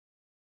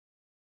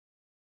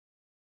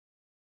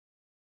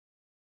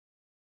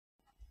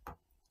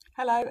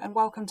Hello and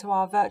welcome to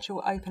our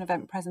virtual open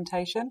event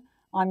presentation.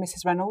 I'm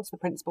Mrs Reynolds, the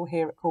principal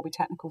here at Corby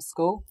Technical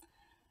School.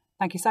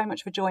 Thank you so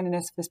much for joining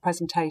us for this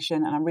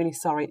presentation, and I'm really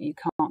sorry that you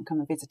can't come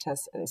and visit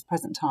us at this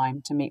present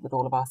time to meet with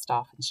all of our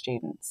staff and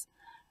students.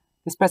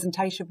 This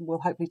presentation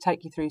will hopefully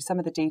take you through some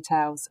of the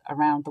details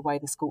around the way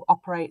the school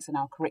operates and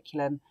our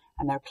curriculum,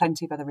 and there are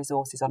plenty of other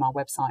resources on our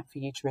website for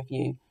you to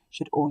review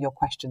should all your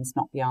questions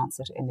not be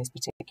answered in this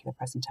particular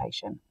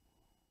presentation.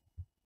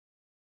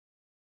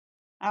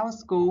 Our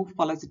school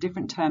follows a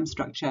different term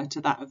structure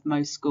to that of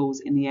most schools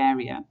in the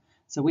area.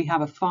 So we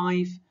have a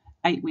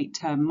 8-week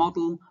term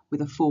model with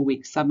a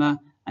 4-week summer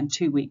and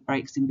 2-week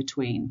breaks in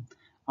between.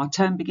 Our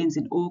term begins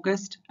in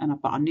August, and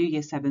our new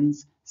Year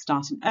 7s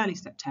start in early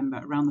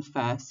September, around the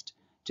 1st,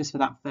 just for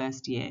that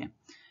first year.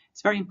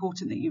 It's very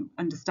important that you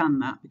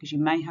understand that, because you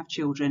may have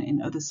children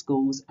in other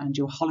schools and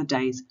your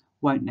holidays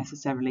won't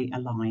necessarily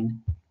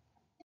align.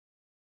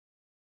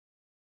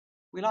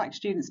 We like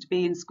students to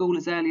be in school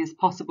as early as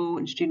possible,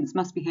 and students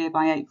must be here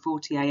by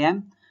 8:40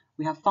 a.m.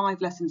 We have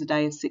 5 lessons a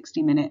day of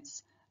 60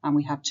 minutes, and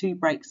we have 2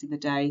 breaks in the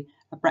day,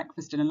 a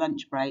breakfast and a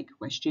lunch break,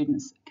 where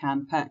students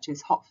can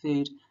purchase hot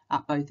food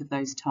at both of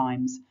those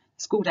times.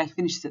 The school day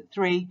finishes at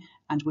 3,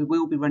 and we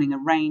will be running a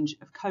range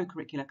of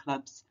co-curricular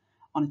clubs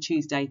on a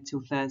Tuesday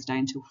till Thursday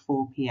until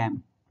 4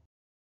 p.m.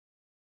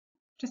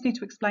 Just need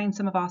to explain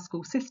some of our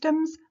school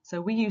systems.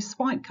 So we use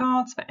swipe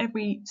cards for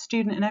every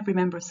student and every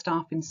member of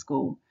staff in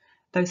school.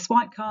 Those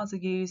swipe cards are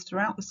used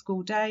throughout the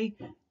school day.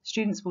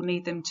 Students will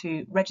need them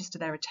to register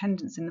their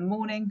attendance in the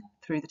morning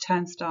through the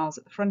turnstiles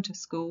at the front of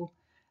school.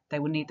 They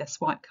will need their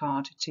swipe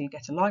card to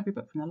get a library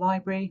book from the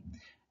library.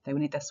 They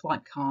will need their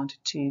swipe card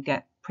to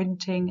get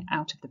printing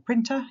out of the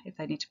printer if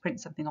they need to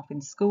print something off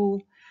in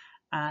school.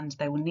 And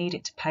they will need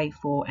it to pay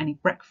for any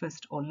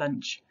breakfast or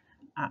lunch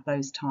at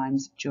those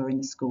times during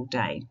the school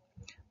day.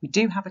 We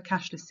do have a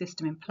cashless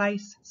system in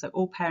place, so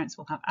all parents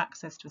will have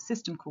access to a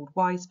system called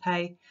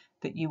WisePay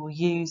that you will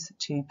use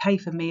to pay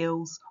for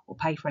meals or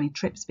pay for any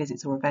trips,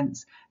 visits or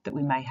events that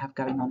we may have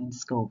going on in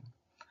school.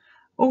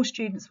 All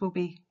students will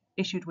be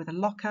issued with a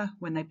locker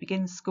when they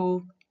begin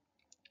school,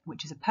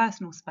 which is a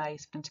personal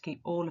space for them to keep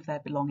all of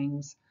their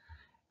belongings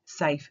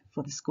safe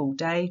for the school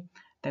day.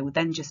 They will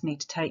then just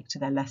need to take to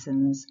their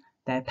lessons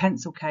their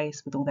pencil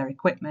case with all their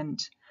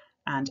equipment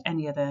and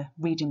any other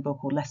reading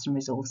book or lesson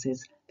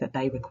resources that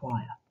they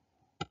require.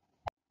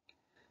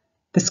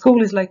 The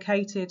school is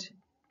located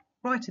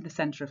right in the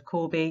centre of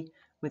Corby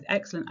with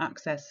excellent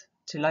access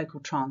to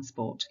local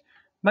transport.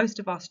 Most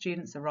of our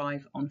students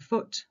arrive on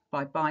foot,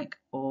 by bike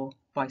or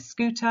by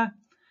scooter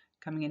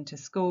coming into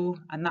school,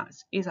 and that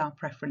is our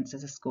preference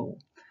as a school.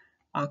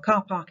 Our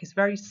car park is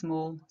very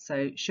small,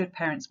 so should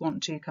parents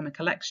want to come and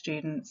collect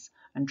students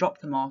and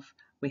drop them off,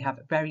 we have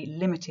very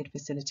limited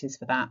facilities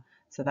for that,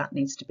 so that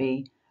needs to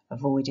be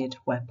avoided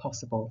where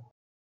possible.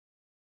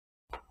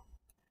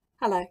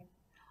 Hello,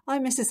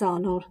 I'm Mrs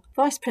Arnold,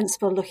 Vice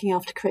Principal looking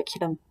after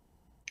curriculum.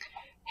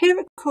 Here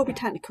at Corby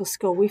Technical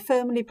School, we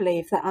firmly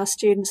believe that our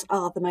students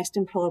are the most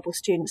employable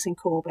students in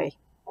Corby.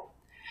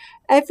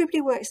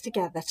 Everybody works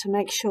together to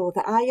make sure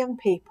that our young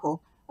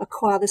people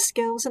acquire the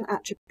skills and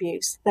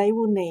attributes they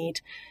will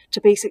need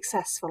to be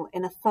successful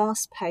in a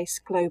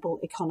fast-paced global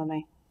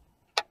economy.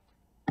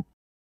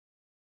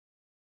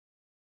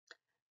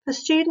 For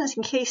students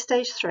in Key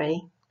Stage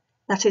 3,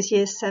 that is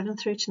years 7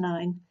 through to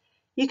 9,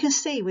 you can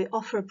see we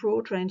offer a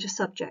broad range of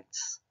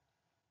subjects.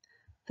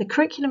 The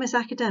curriculum is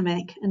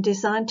academic and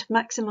designed to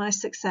maximise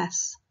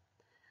success,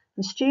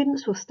 and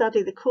students will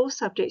study the core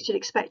subjects you'd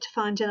expect to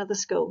find in other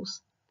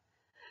schools.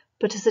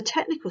 But as a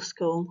technical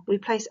school, we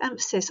place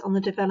emphasis on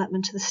the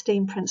development of the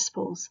STEAM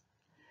principles: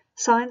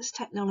 science,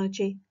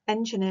 technology,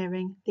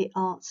 engineering, the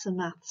arts and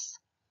maths,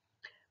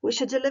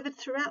 which are delivered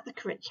throughout the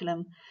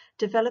curriculum,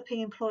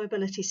 developing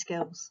employability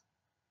skills.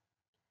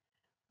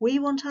 We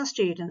want our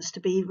students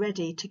to be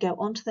ready to go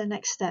on to their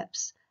next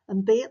steps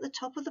and be at the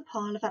top of the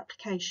pile of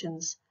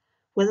applications,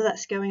 whether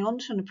that's going on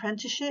to an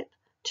apprenticeship,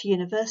 to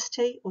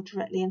university or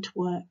directly into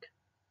work.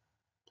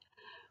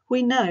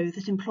 We know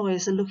that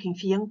employers are looking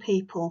for young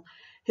people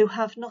who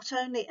have not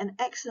only an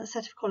excellent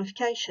set of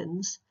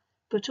qualifications,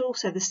 but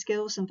also the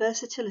skills and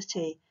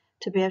versatility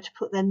to be able to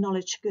put their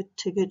knowledge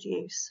to good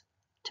use,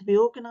 to be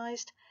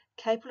organised,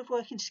 capable of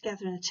working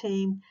together in a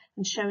team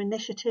and show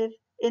initiative,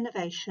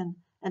 innovation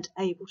and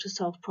able to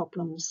solve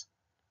problems.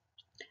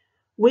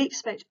 We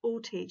expect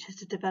all teachers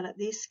to develop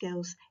these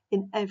skills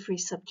in every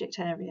subject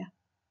area.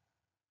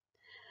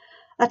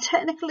 A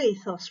technical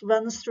ethos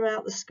runs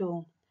throughout the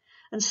school,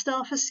 and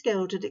staff are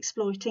skilled at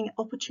exploiting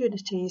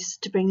opportunities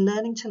to bring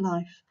learning to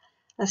life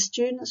as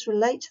students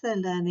relate to their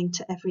learning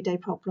to everyday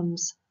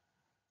problems.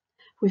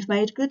 We've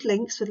made good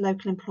links with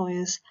local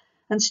employers,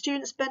 and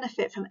students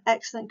benefit from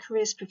excellent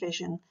careers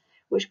provision,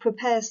 which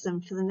prepares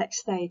them for the next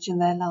stage in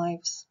their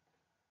lives.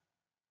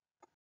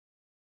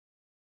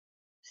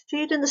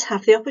 Students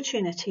have the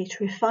opportunity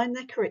to refine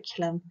their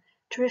curriculum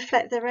to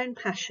reflect their own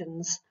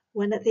passions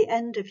when at the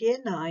end of Year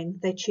 9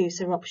 they choose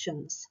their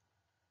options.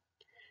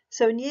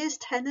 So in Years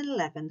 10 and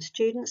 11,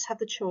 students have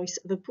the choice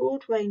of a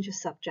broad range of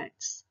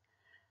subjects,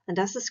 and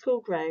as the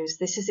school grows,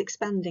 this is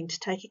expanding to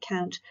take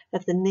account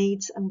of the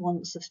needs and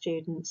wants of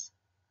students.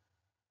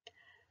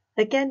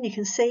 Again, you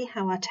can see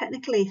how our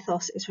technical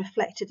ethos is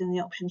reflected in the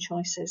option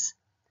choices.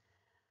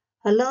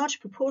 A large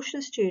proportion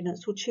of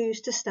students will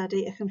choose to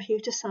study a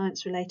computer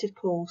science related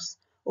course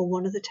or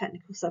one of the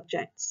technical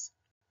subjects.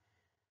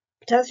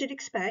 But as you'd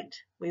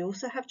expect, we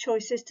also have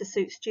choices to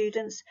suit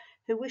students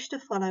who wish to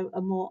follow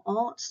a more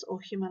arts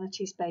or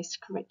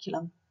humanities-based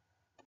curriculum.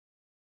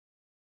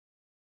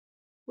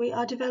 We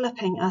are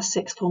developing our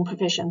sixth form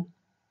provision.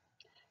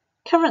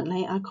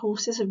 Currently, our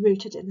courses are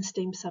rooted in the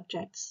STEAM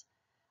subjects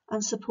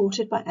and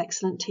supported by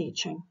excellent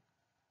teaching.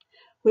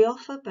 We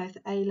offer both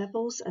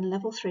A-levels and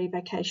Level 3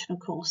 vocational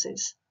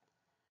courses.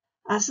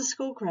 As the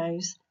school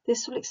grows,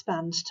 this will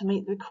expand to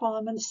meet the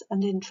requirements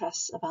and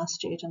interests of our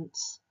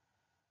students.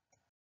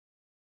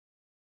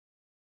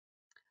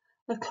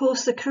 Of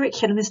course, the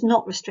curriculum is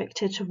not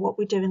restricted to what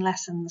we do in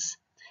lessons.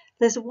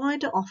 There's a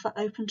wider offer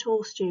open to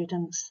all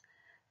students,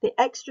 the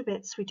extra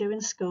bits we do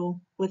in school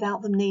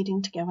without them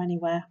needing to go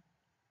anywhere.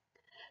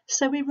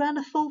 So we run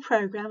a full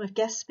programme of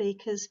guest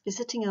speakers,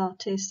 visiting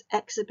artists,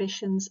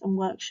 exhibitions and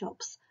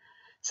workshops,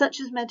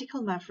 such as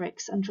medical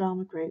mavericks and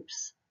drama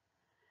groups.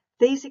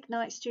 These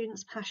ignite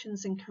students'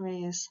 passions and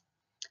careers,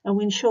 and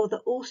we ensure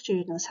that all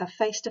students have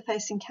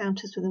face-to-face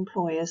encounters with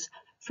employers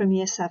from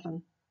Year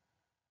 7.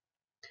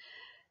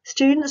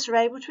 Students are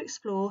able to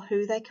explore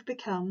who they could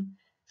become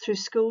through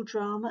school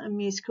drama and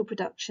musical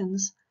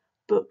productions,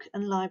 book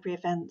and library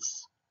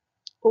events.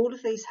 All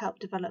of these help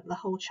develop the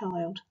whole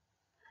child.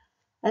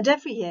 And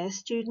every year,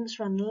 students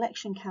run an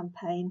election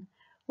campaign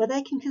where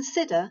they can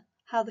consider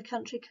how the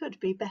country could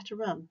be better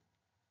run.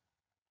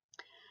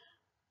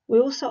 We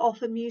also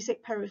offer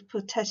music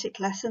peripatetic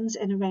lessons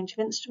in a range of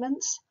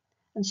instruments,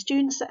 and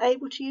students are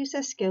able to use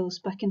their skills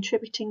by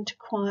contributing to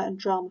choir and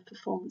drama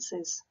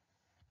performances.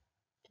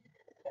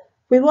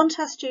 We want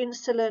our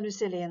students to learn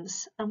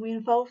resilience, and we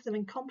involve them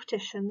in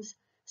competitions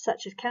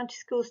such as County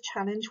Schools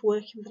Challenge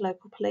working with the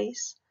local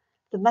police,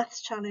 the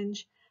Maths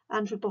Challenge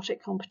and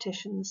robotic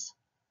competitions.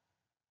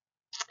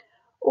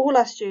 All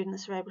our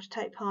students are able to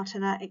take part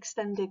in our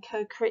extended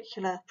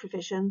co-curricular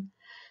provision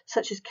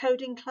such as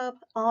coding club,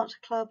 art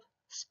club,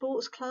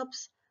 sports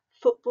clubs,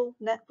 football,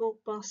 netball,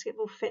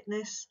 basketball,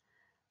 fitness.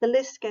 The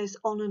list goes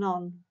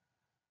on.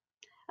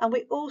 And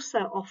we also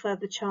offer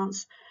the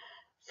chance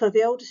for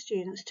the older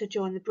students to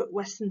join the Brooke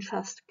Weston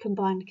Trust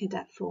Combined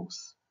Cadet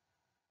Force.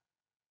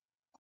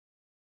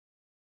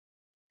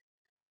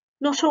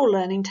 Not all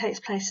learning takes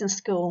place in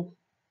school,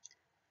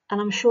 and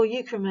I'm sure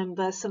you can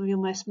remember some of your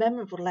most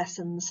memorable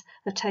lessons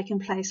have taken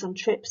place on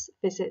trips,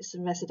 visits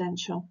and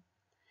residential.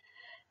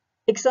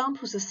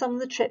 Examples of some of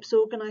the trips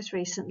organised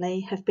recently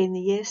have been the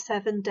Year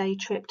 7 day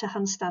trip to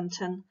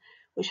Hunstanton,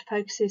 which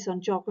focuses on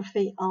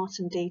geography, art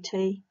and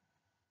DT,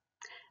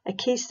 a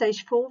Key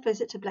Stage 4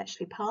 visit to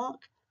Bletchley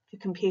Park for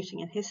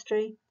computing and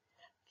history,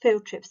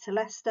 field trips to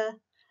Leicester,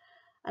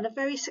 and a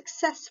very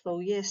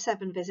successful Year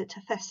 7 visit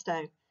to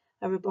Festo,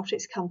 a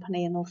robotics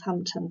company in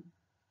Northampton.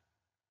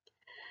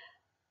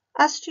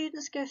 As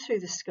students go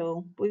through the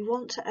school, we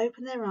want to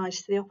open their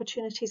eyes to the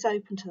opportunities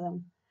open to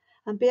them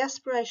and be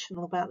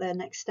aspirational about their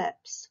next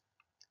steps.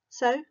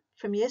 So,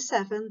 from Year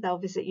 7, they'll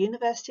visit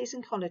universities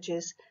and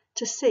colleges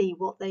to see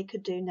what they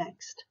could do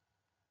next.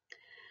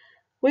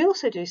 We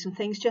also do some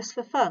things just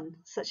for fun,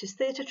 such as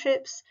theatre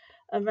trips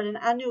and run an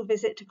annual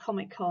visit to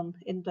Comic Con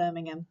in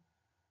Birmingham.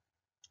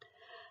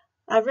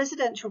 Our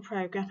residential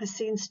programme has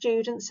seen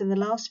students in the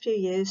last few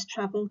years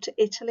travel to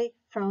Italy,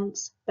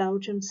 France,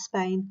 Belgium,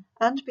 Spain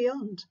and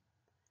beyond.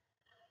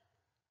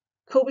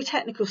 Corby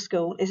Technical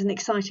School is an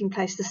exciting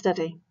place to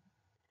study,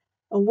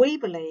 and we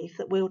believe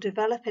that we'll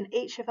develop in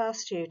each of our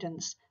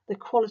students the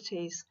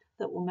qualities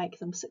that will make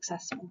them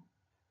successful.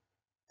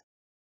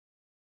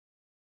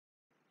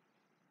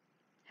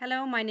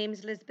 Hello, my name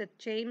is Elizabeth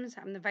James.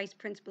 I'm the Vice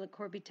Principal at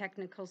Corby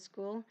Technical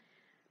School.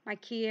 My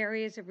key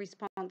areas of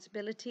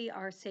responsibility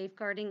are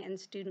safeguarding and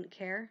student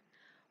care.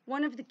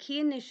 One of the key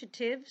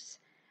initiatives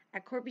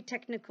at Corby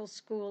Technical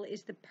School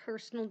is the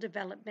personal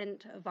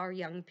development of our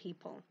young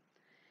people.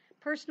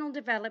 Personal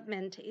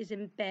development is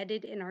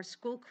embedded in our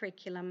school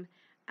curriculum,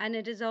 and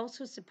it is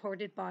also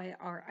supported by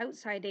our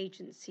outside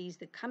agencies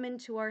that come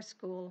into our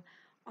school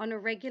on a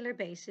regular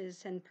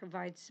basis and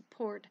provide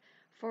support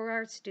for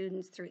our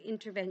students through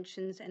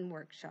interventions and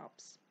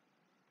workshops.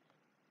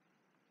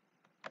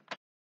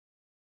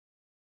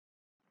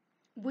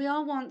 We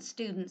all want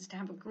students to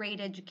have a great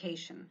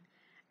education.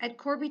 At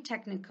Corby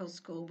Technical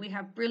School, we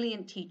have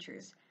brilliant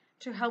teachers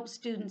to help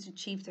students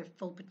achieve their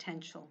full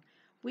potential.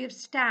 We have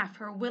staff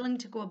who are willing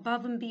to go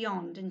above and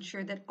beyond to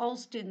ensure that all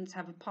students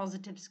have a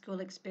positive school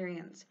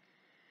experience.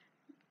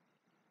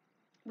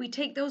 We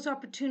take those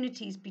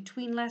opportunities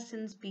between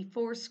lessons,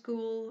 before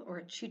school or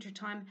at tutor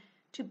time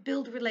to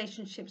build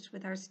relationships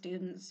with our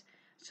students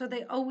so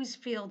they always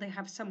feel they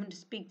have someone to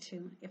speak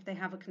to if they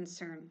have a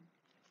concern.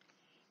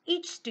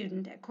 Each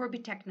student at Corby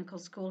Technical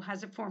School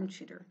has a form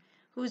tutor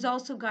who is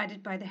also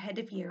guided by the head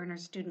of year in our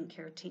student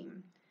care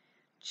team.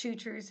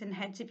 Tutors and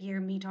heads of year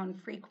meet on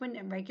frequent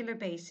and regular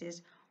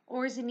basis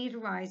or as a need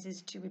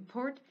arises, to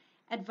report,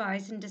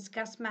 advise and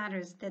discuss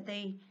matters that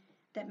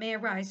may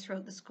arise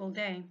throughout the school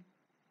day.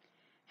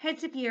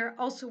 Heads of year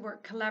also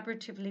work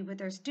collaboratively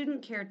with our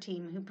student care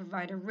team, who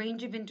provide a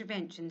range of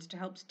interventions to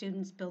help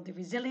students build their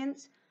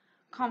resilience,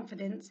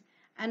 confidence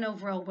and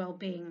overall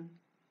well-being.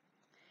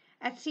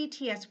 At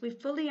CTS, we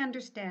fully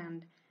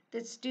understand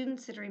that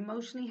students that are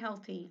emotionally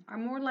healthy are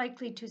more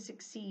likely to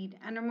succeed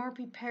and are more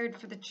prepared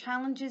for the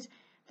challenges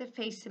that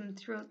face them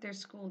throughout their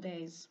school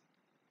days.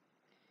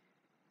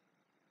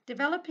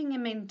 Developing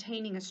and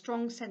maintaining a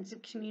strong sense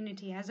of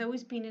community has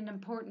always been an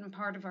important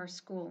part of our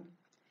school.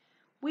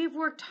 We've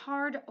worked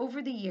hard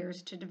over the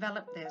years to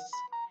develop this,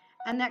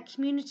 and that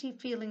community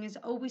feeling is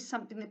always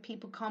something that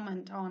people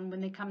comment on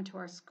when they come to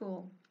our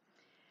school.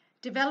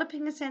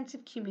 Developing a sense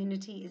of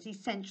community is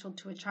essential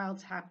to a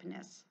child's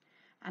happiness,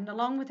 and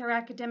along with our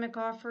academic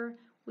offer,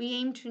 we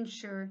aim to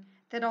ensure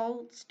that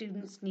all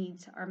students'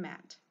 needs are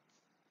met.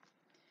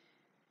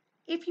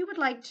 If you would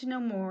like to know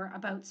more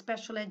about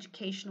special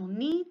educational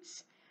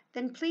needs,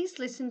 then please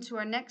listen to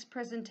our next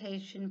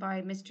presentation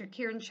by Mr.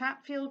 Kieran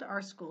Chatfield,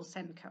 our school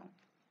SENCO.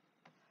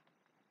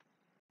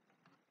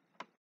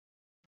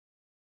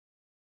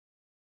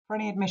 For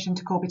any admission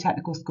to Corby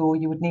Technical School,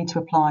 you would need to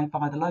apply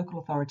via the local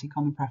authority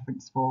common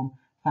preference form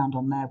found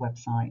on their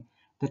website.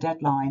 The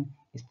deadline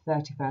is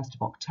 31st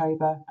of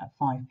October at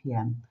 5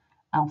 p.m.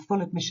 Our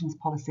full admissions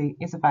policy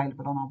is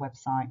available on our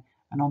website,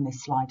 and on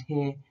this slide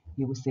here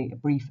you will see a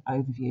brief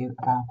overview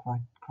of our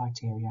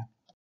criteria.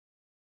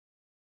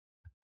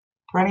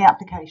 For any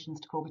applications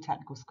to Corby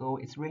Technical School,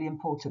 it's really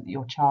important that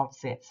your child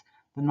sits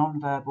the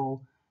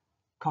non-verbal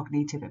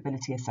cognitive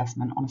ability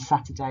assessment on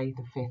Saturday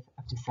the 5th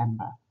of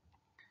December.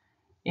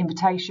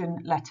 Invitation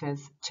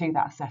letters to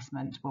that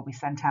assessment will be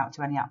sent out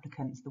to any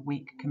applicants the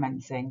week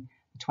commencing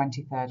the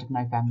 23rd of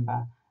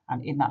November,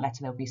 and in that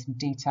letter there will be some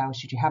details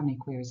should you have any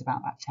queries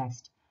about that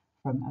test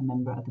from a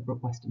member of the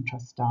Brooke Weston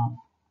Trust staff.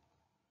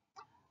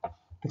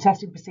 The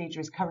testing procedure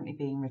is currently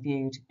being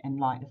reviewed in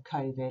light of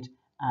COVID,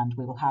 and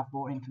we will have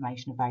more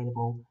information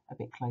available a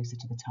bit closer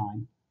to the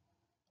time.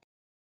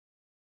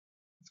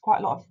 There's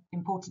quite a lot of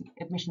important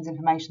admissions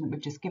information that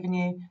we've just given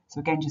you. So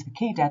again, just the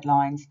key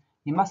deadlines.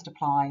 You must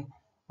apply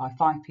by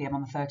 5 p.m.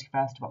 on the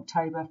 31st of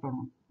October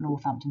from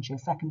Northamptonshire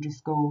Secondary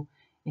School.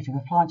 If you've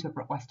applied to a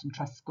Brooke Weston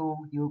Trust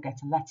school, you will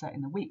get a letter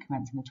in the week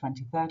commencing the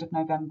 23rd of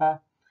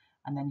November,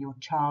 and then your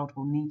child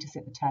will need to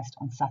sit the test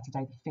on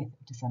Saturday the 5th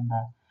of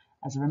December.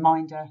 As a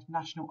reminder,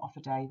 National Offer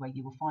Day, where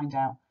you will find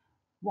out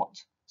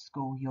what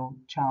school your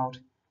child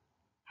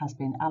has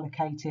been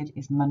allocated,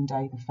 is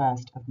Monday the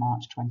 1st of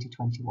March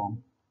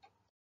 2021.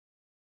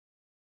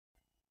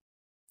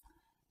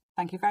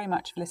 Thank you very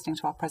much for listening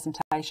to our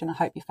presentation. I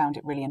hope you found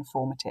it really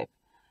informative.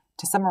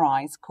 To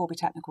summarise, Corby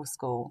Technical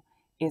School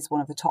is one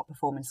of the top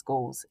performing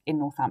schools in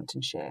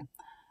Northamptonshire.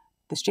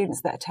 The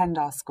students that attend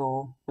our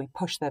school, we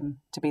push them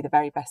to be the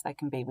very best they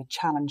can be. We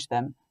challenge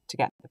them to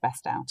get the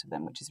best out of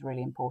them, which is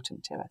really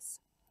important to us.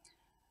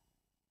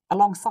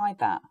 Alongside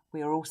that,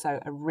 we are also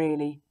a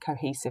really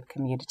cohesive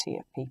community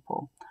of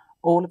people.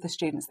 All of the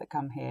students that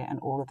come here and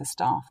all of the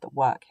staff that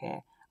work here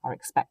are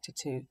expected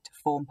to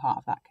form part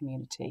of that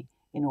community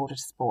in order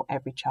to support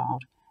every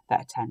child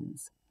that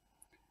attends.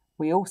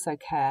 We also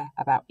care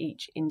about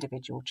each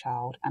individual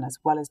child, and as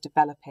well as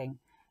developing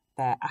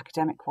their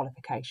academic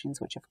qualifications,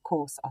 which of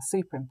course are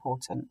super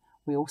important,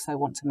 we also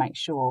want to make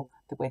sure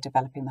that we're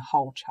developing the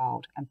whole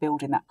child and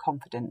building that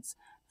confidence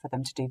for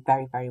them to do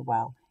very, very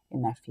well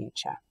in their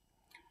future.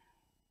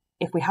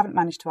 If we haven't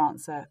managed to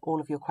answer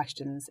all of your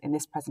questions in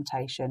this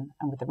presentation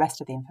and with the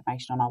rest of the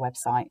information on our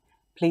website,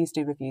 please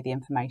do review the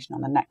information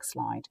on the next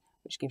slide,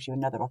 which gives you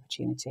another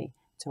opportunity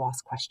to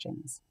ask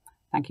questions.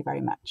 Thank you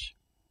very much.